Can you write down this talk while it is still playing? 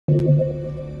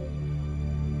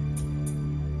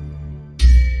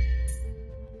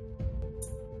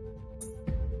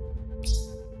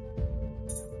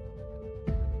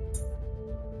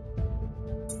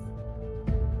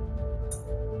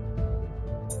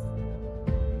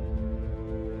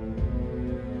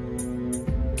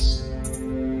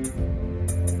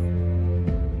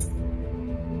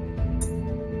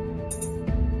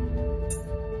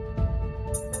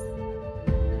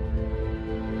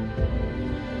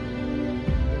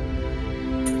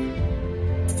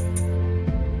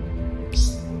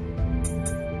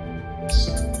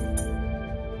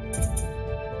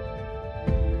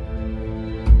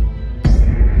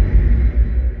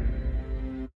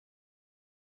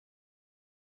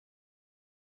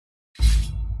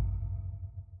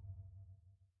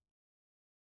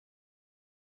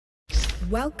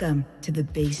Welcome to the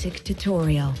basic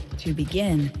tutorial. To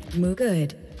begin, move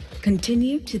good.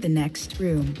 Continue to the next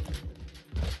room.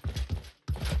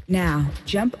 Now,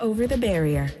 jump over the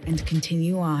barrier and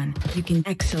continue on. You can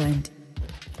excellent.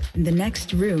 In the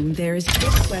next room, there is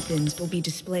equipped weapons will be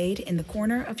displayed in the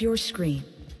corner of your screen.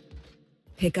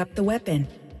 Pick up the weapon.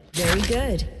 Very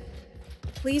good.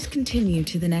 Please continue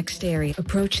to the next area.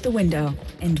 Approach the window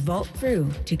and vault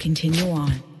through to continue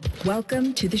on.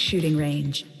 Welcome to the shooting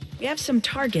range. We have some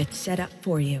targets set up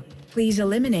for you. Please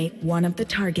eliminate one of the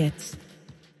targets.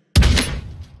 When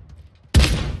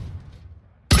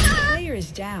the player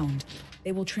is downed,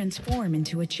 they will transform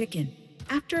into a chicken.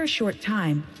 After a short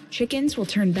time, chickens will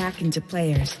turn back into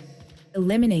players.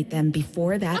 Eliminate them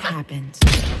before that happens.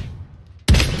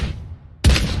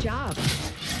 Nice job.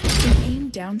 You can aim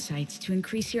down sights to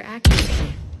increase your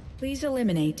accuracy. Please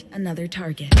eliminate another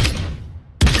target.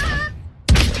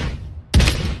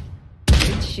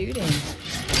 Shooting.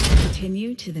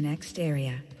 Continue to the next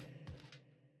area.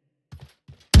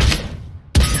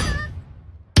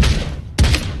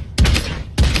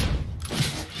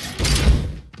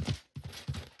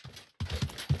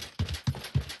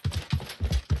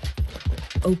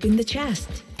 Open the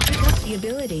chest. Pick up the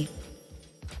ability.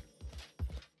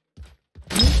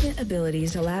 Movement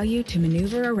abilities allow you to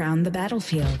maneuver around the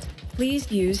battlefield.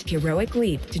 Please use Heroic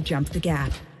Leap to jump the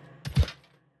gap.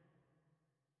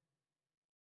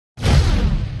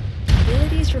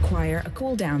 Require a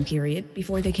cooldown period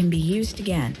before they can be used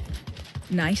again.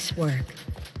 Nice work.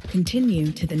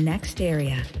 Continue to the next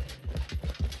area.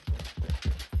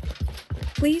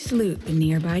 Please loot the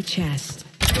nearby chest.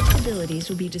 Its abilities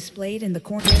will be displayed in the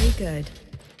corner. Very good.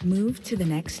 Move to the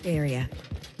next area.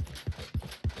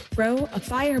 Throw a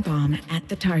firebomb at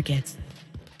the targets.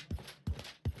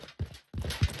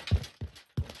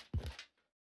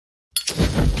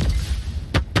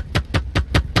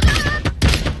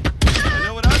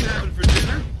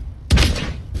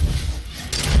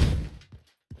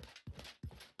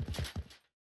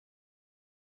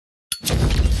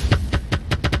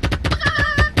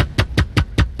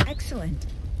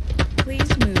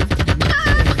 Please move to the next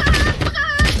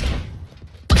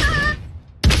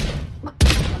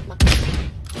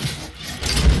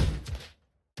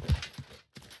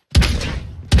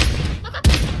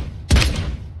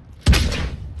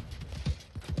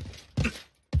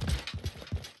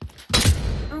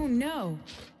Oh no!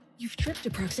 You've tripped a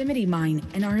proximity mine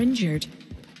and are injured.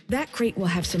 That crate will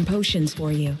have some potions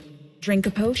for you. Drink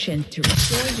a potion to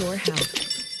restore your health.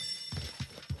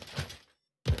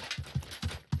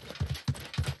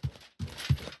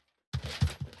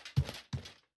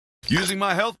 Using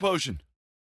my health potion.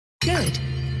 Good.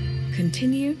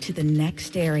 Continue to the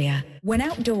next area. When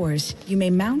outdoors, you may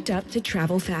mount up to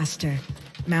travel faster.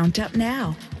 Mount up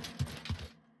now.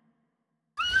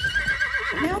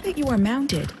 Now that you are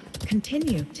mounted,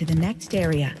 continue to the next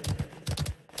area.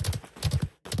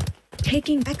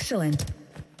 Taking excellent.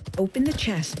 Open the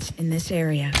chests in this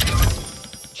area.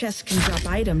 Chests can drop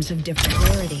items of different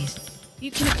rarities.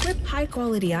 You can equip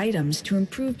high-quality items to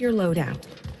improve your loadout.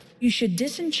 You should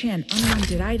disenchant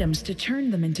unwanted items to turn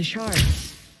them into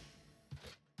shards.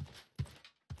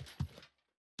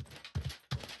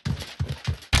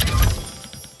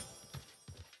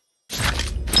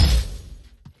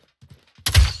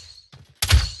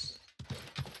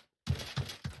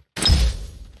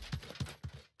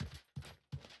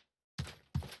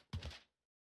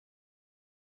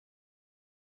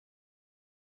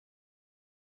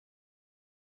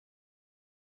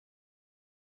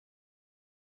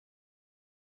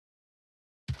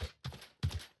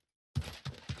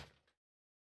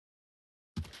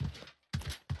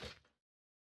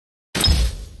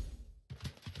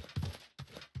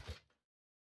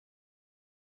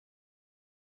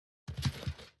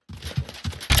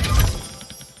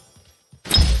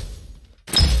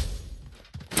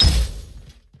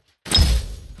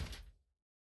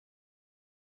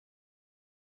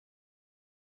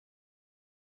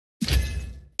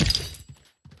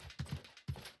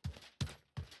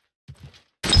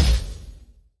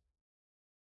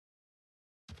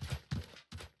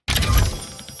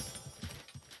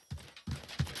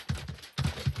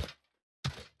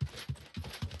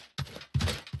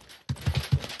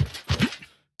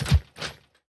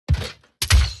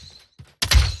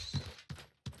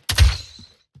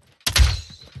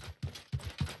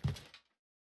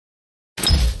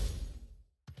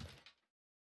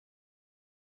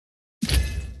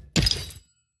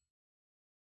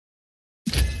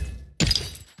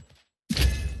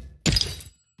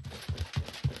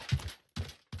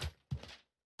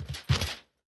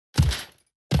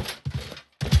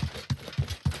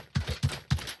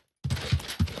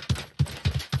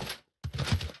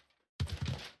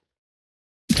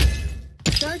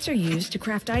 Shards are used to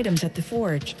craft items at the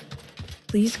forge.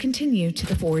 Please continue to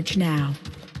the forge now.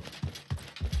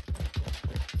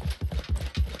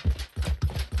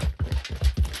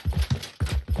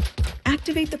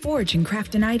 Activate the forge and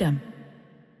craft an item.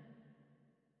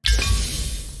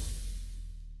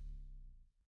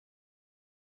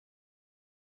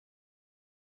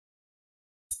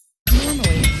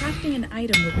 Normally, crafting an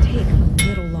item would take a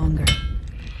little longer.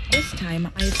 This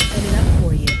time, I have sped it up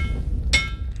for you.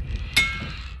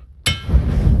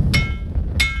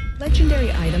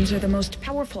 Legendary items are the most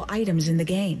powerful items in the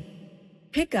game.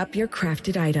 Pick up your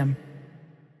crafted item.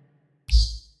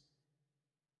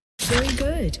 Very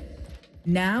good.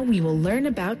 Now we will learn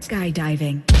about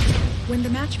skydiving. When the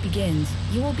match begins,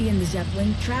 you will be in the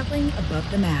Zeppelin traveling above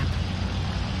the map.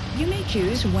 You may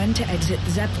choose when to exit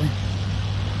the Zeppelin.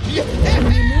 You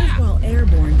move while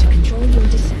airborne to control your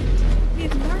descent. We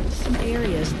have marked some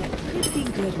areas that could be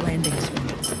good landing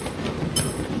spots.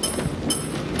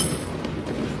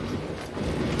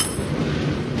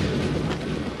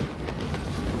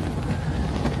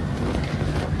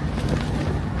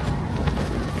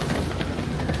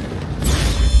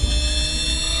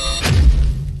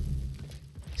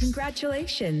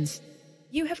 Congratulations!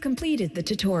 You have completed the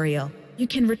tutorial. You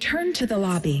can return to the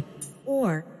lobby,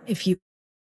 or if you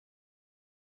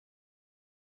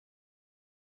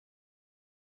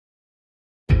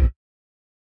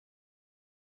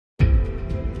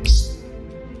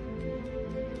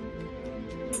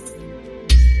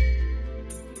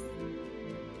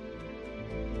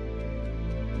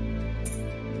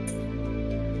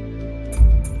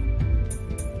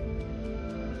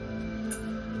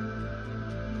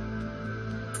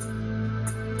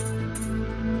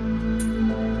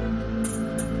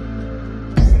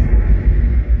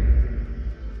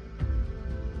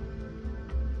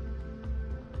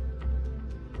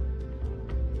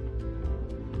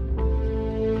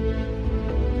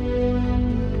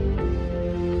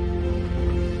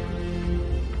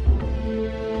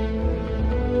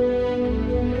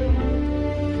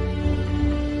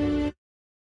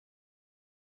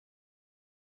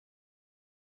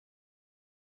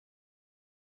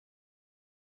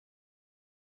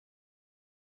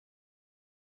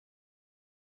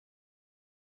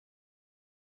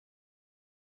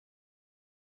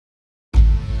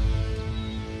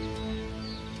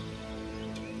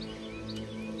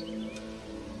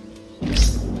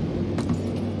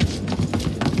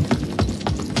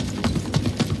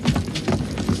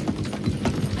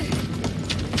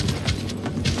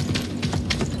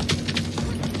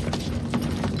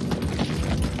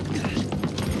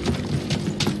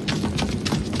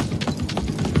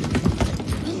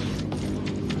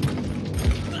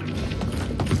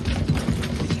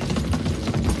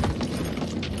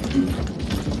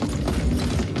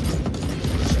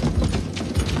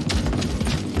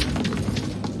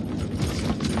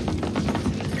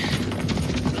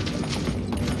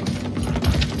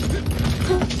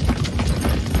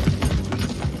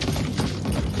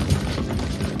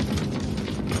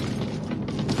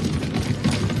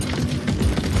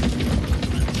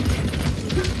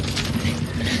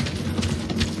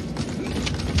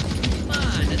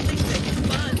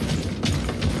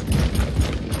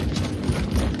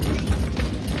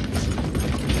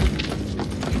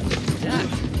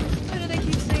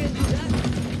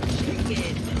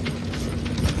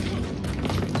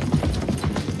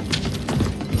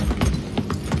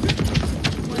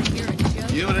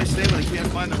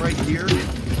find the right gear.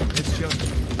 It's just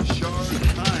shard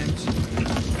times.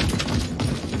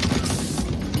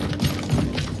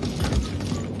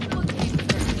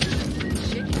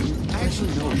 I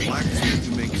actually know a blacksmith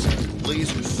who makes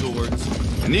laser swords.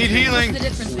 I need healing. What's the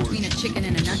difference between a chicken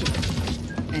and a nugget?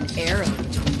 An arrow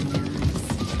between the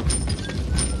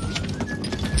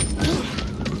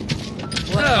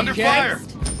eyes. What Under fire.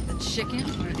 The chicken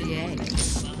or the egg?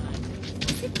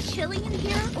 Is it chilly in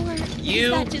here, or You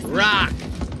is that just rock!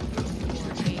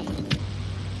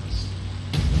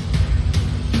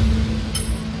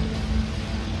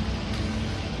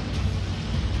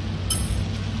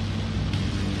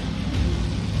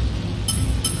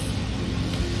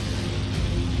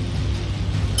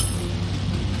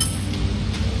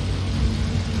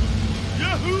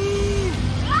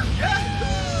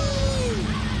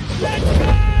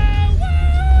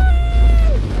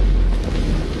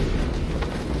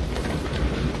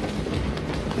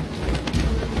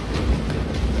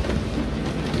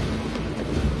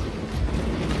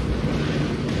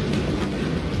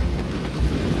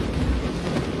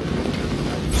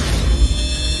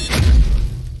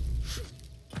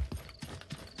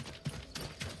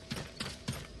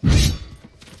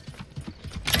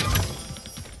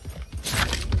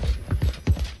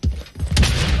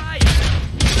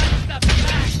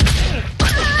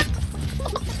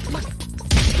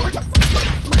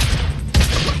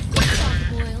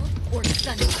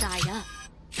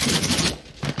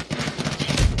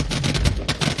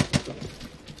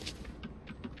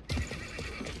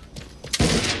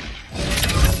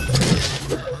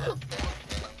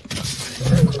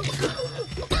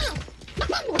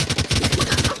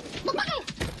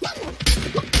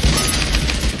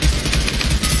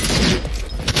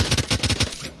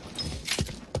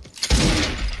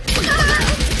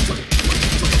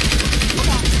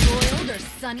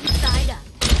 sunny side up.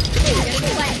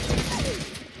 Get away.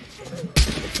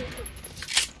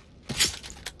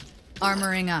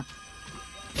 Armoring up.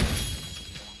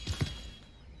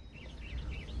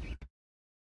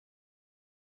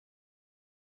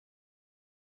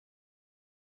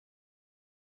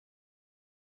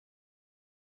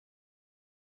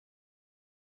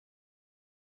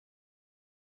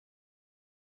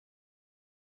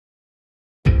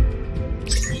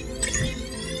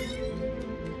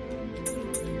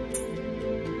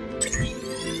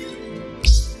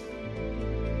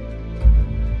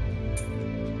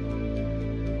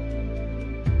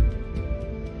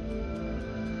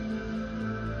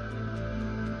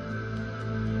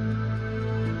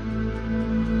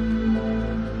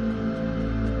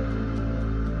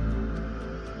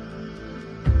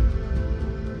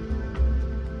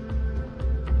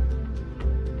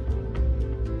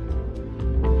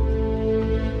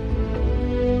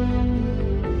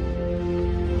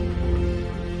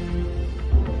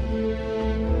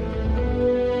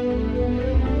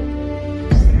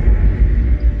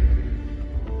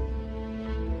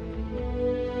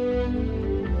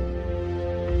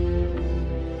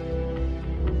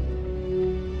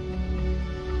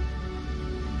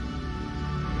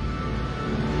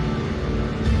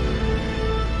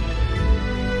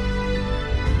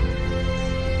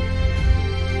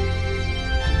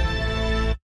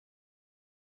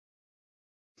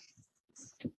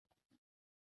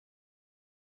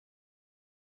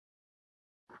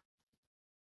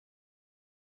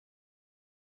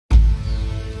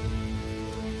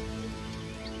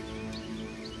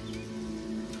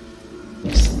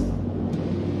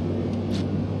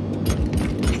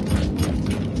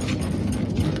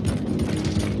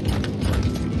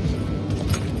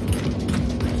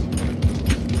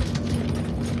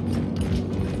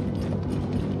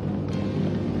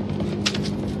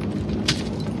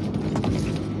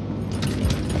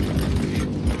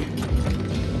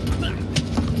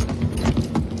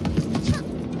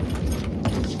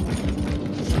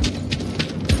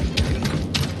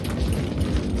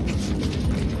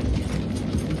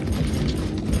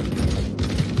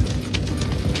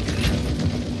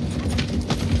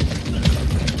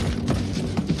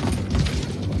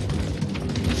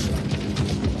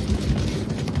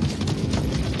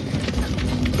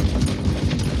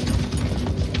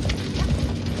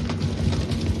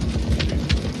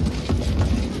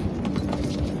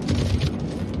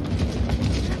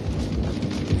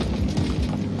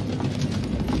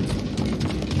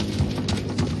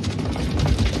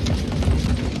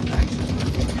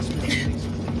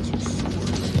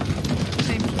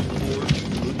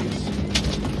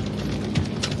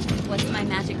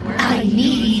 I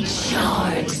need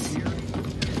shards.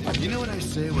 You know what I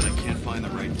say when I can't find the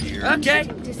right gear? Okay.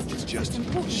 It's just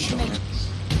shards.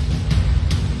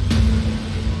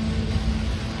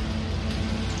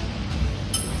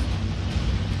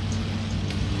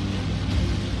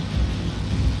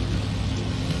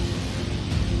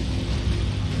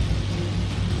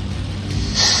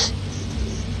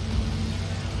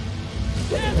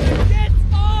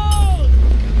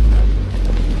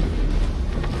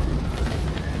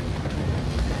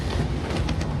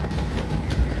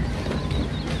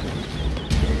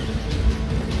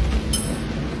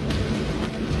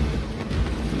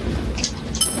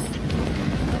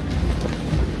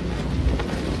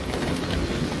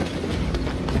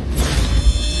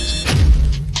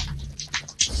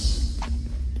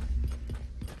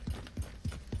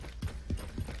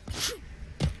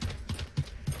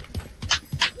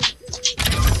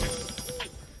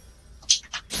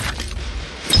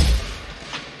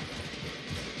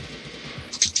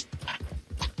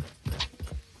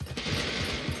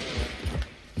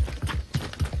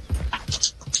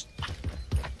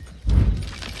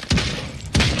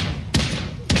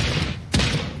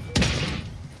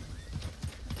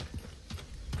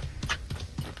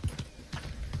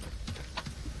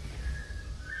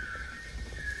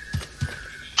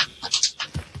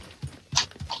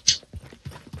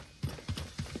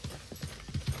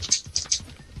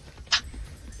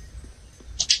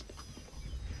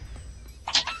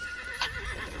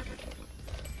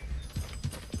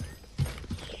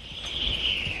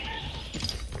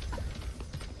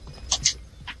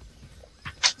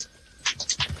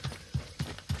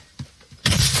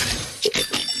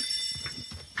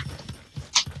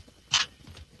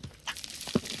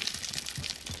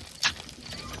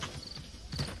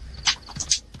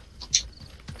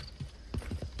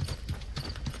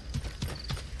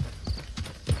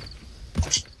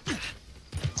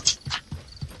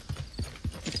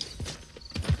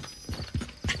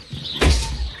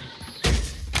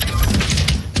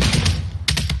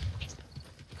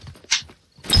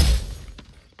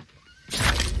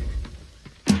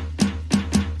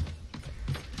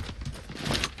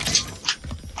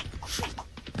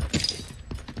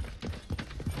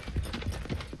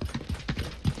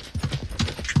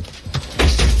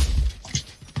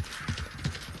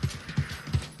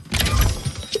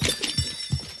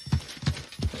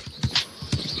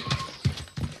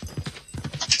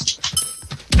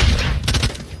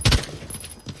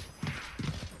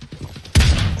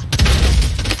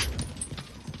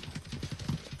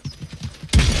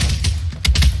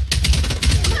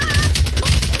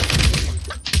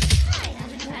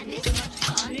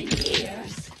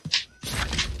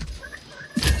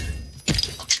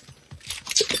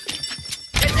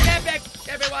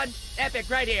 on. Epic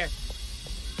right here.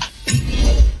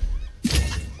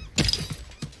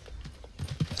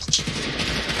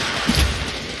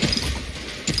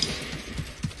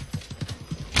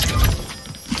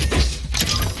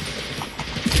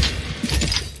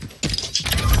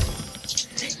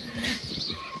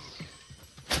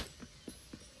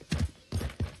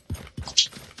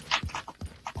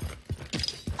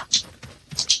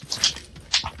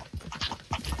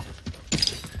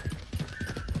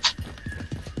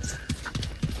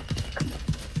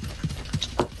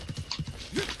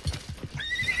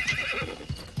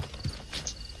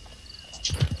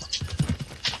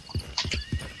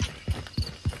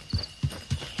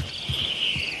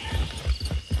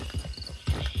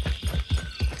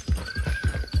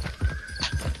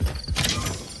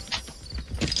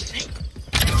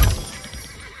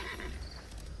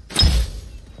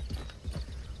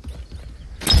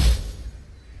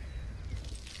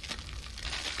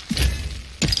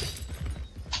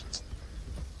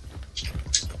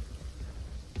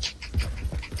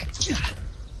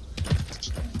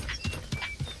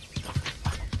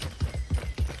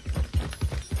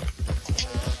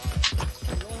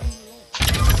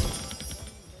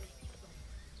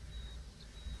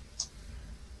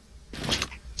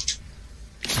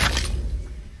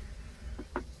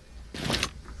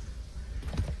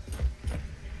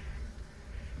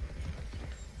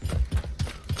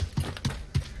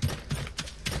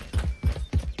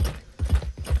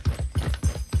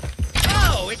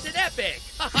 It's an epic!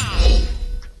 Haha!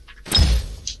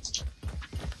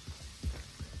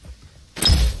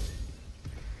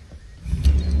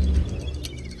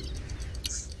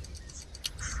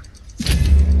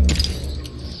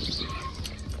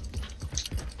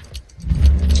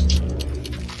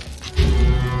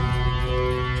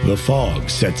 The fog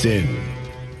sets in.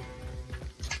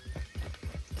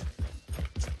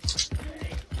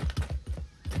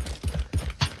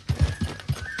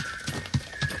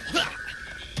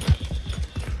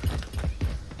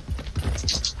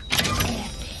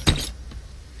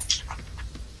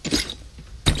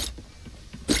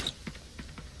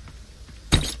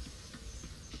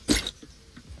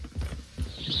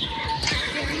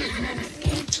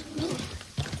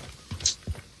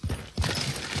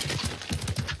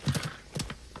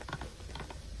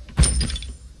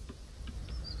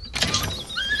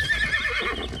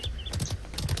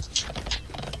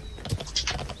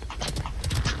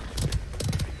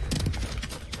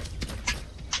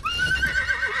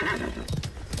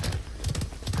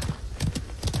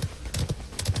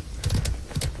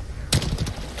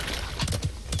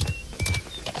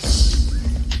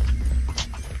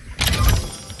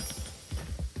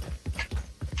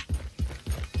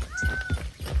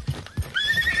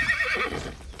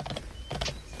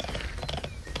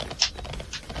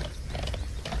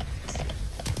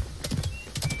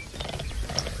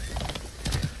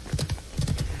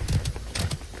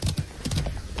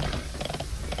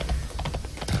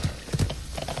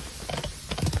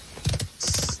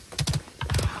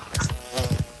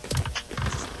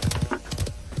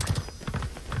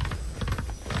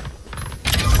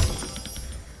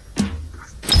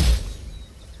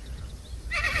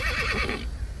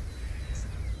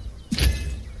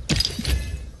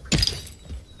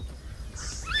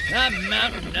 I'm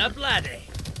mounting up laddie.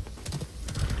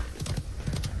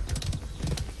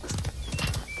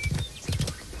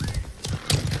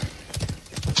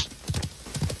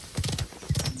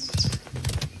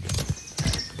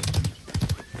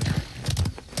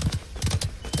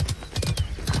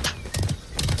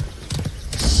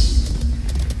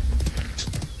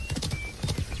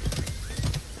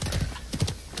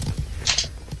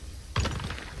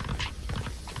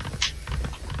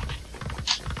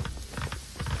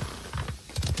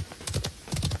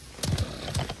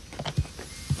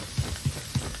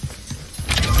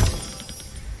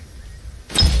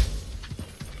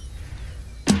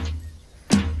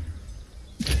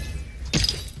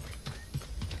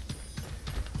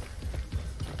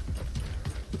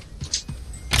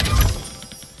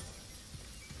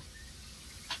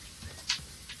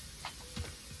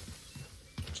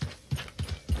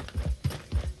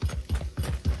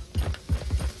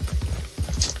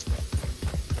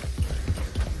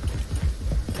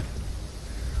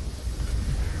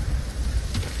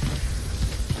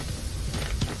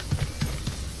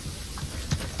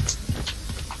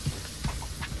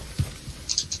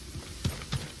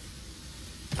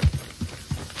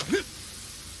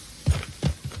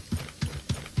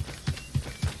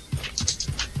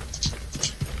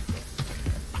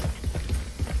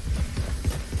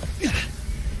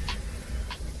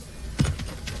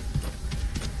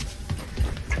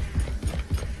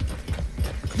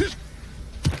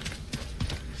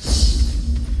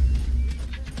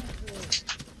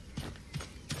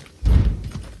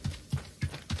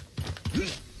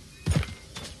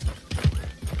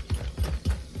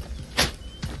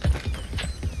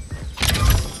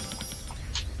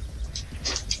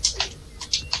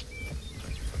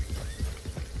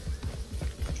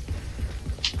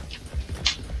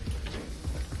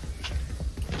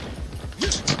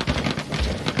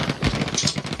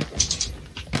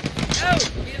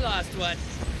 last one.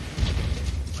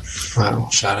 Wow,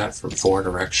 shot at from 4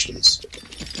 directions.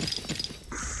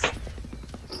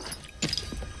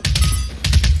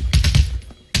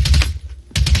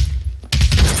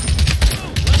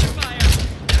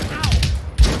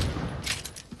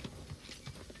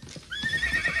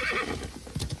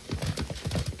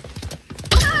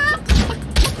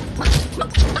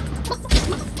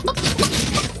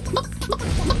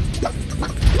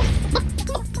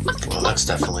 Well, that's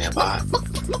definitely a bot.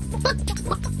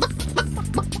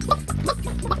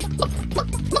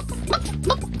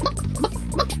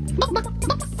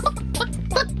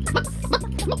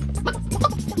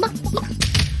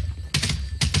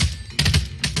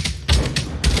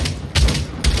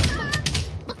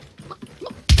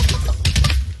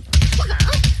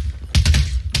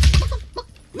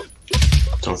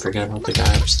 Don't forget about the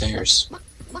guy upstairs.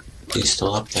 He's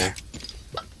still up there.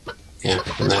 Yeah,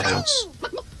 in that house.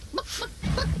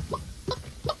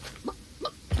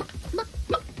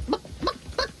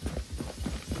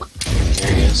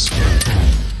 There he is.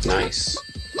 Nice.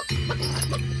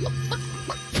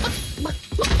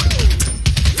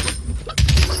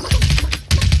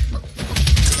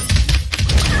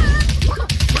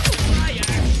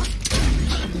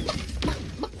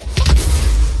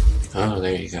 Oh,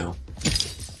 there you go.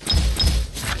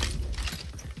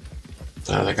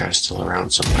 The other guy's still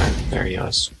around somewhere. There he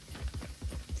is.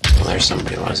 Well, there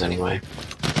somebody was anyway.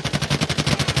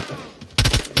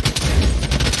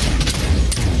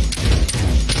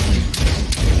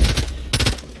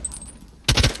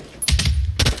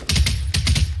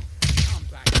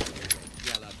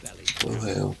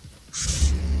 Woohoo.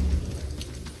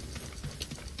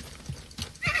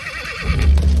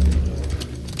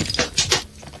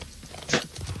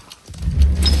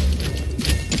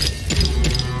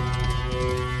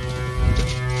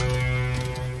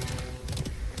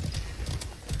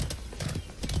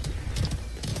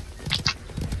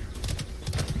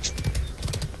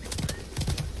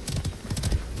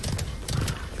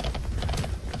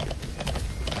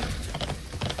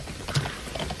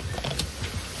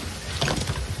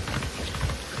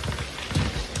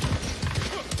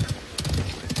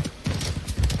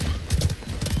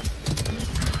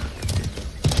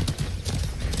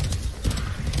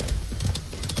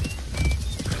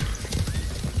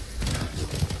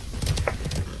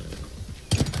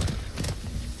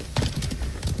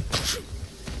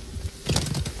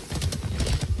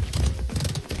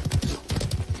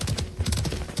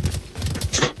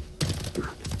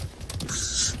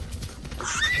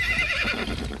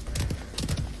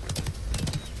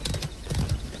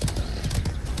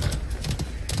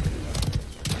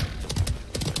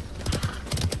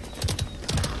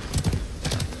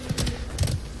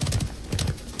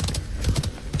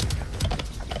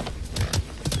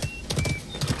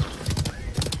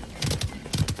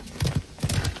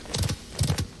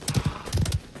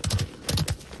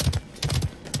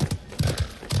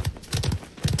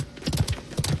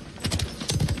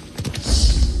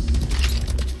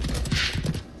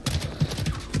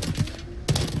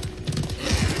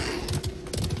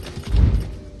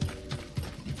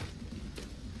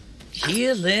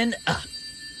 Healing up.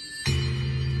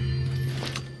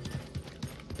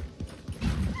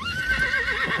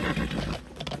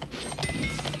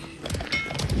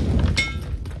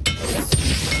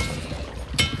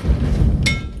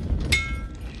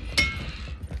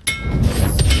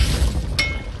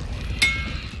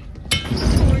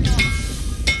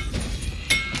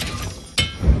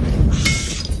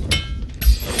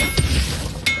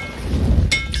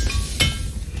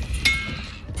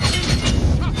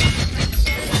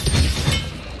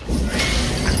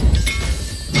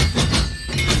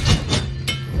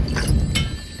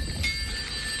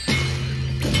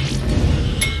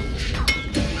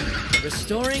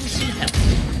 Restoring some health.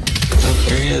 Oh,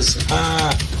 there he is.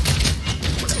 Ah!